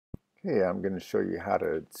Hey, I'm going to show you how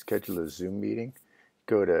to schedule a Zoom meeting.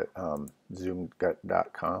 Go to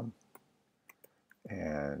zoom.com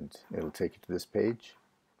and it'll take you to this page.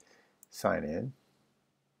 Sign in,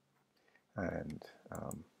 and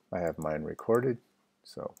I have mine recorded,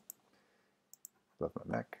 so love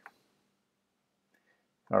my Mac.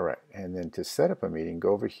 All right, and then to set up a meeting, go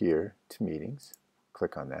over here to Meetings,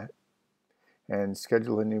 click on that, and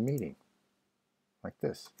schedule a new meeting like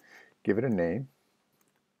this. Give it a name,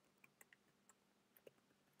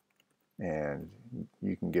 and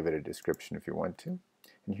you can give it a description if you want to.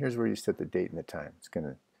 And here's where you set the date and the time. It's going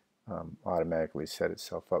to automatically set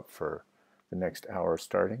itself up for the next hour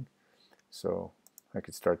starting. So I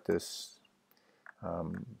could start this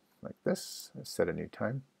like this, set a new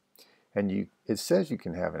time. And it says you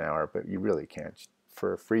can have an hour, but you really can't.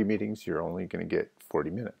 For free meetings, you're only going to get 40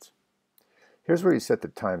 minutes. Here's where you set the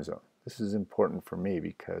time zone. This is important for me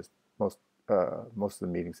because most of the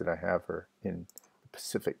meetings that I have are in the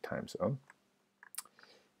Pacific time zone.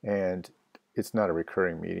 And it's not a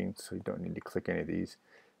recurring meeting, so you don't need to click any of these.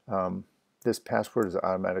 This password is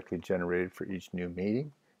automatically generated for each new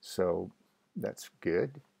meeting, so that's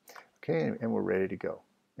good. Okay, and we're ready to go.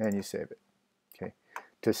 And you save it. Okay.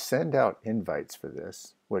 To send out invites for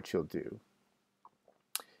this, what you'll do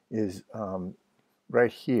is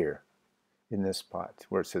right here in this spot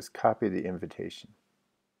where it says copy the invitation.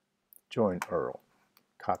 Join URL.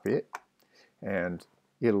 Copy it, and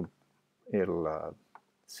it'll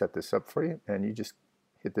set this up for you, and you just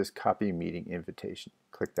hit this copy meeting invitation.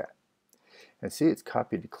 Click that. And see, it's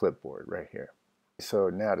copied to clipboard right here. So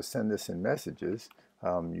now to send this in messages,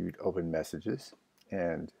 you'd open messages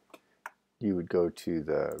and you would go to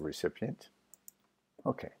the recipient.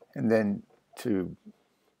 Okay, and then to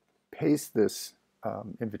paste this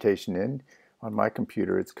invitation in, on my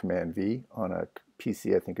computer it's Command V, on a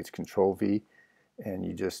PC I think it's Control V, and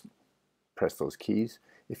you just press those keys.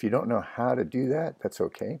 If you don't know how to do that, that's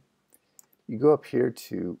okay. You go up here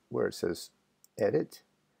to where it says Edit,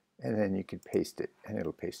 and then you can paste it, and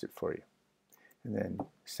it'll paste it for you. And then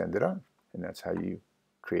send it on, and that's how you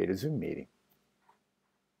create a Zoom meeting.